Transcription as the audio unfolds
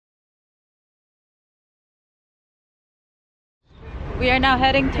We are now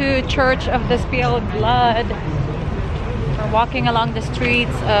heading to Church of the Spilled Blood. We're walking along the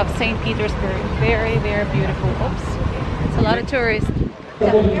streets of St. Petersburg. Very, very beautiful. Oops. It's a lot of tourists.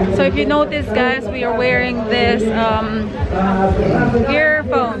 Yeah. So if you notice, guys, we are wearing this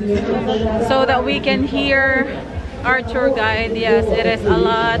earphones so that we can hear our tour guide. Yes, it is a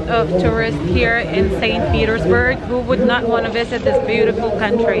lot of tourists here in St. Petersburg. Who would not want to visit this beautiful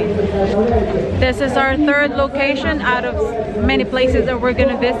country? This is our third location out of many places that we're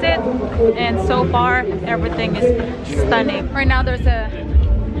gonna visit, and so far everything is stunning. Right now there's a,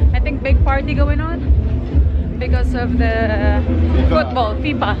 I think, big party going on because of the football,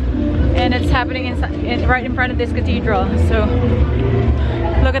 FIFA, and it's happening right in front of this cathedral. So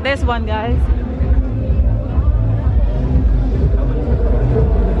look at this one, guys.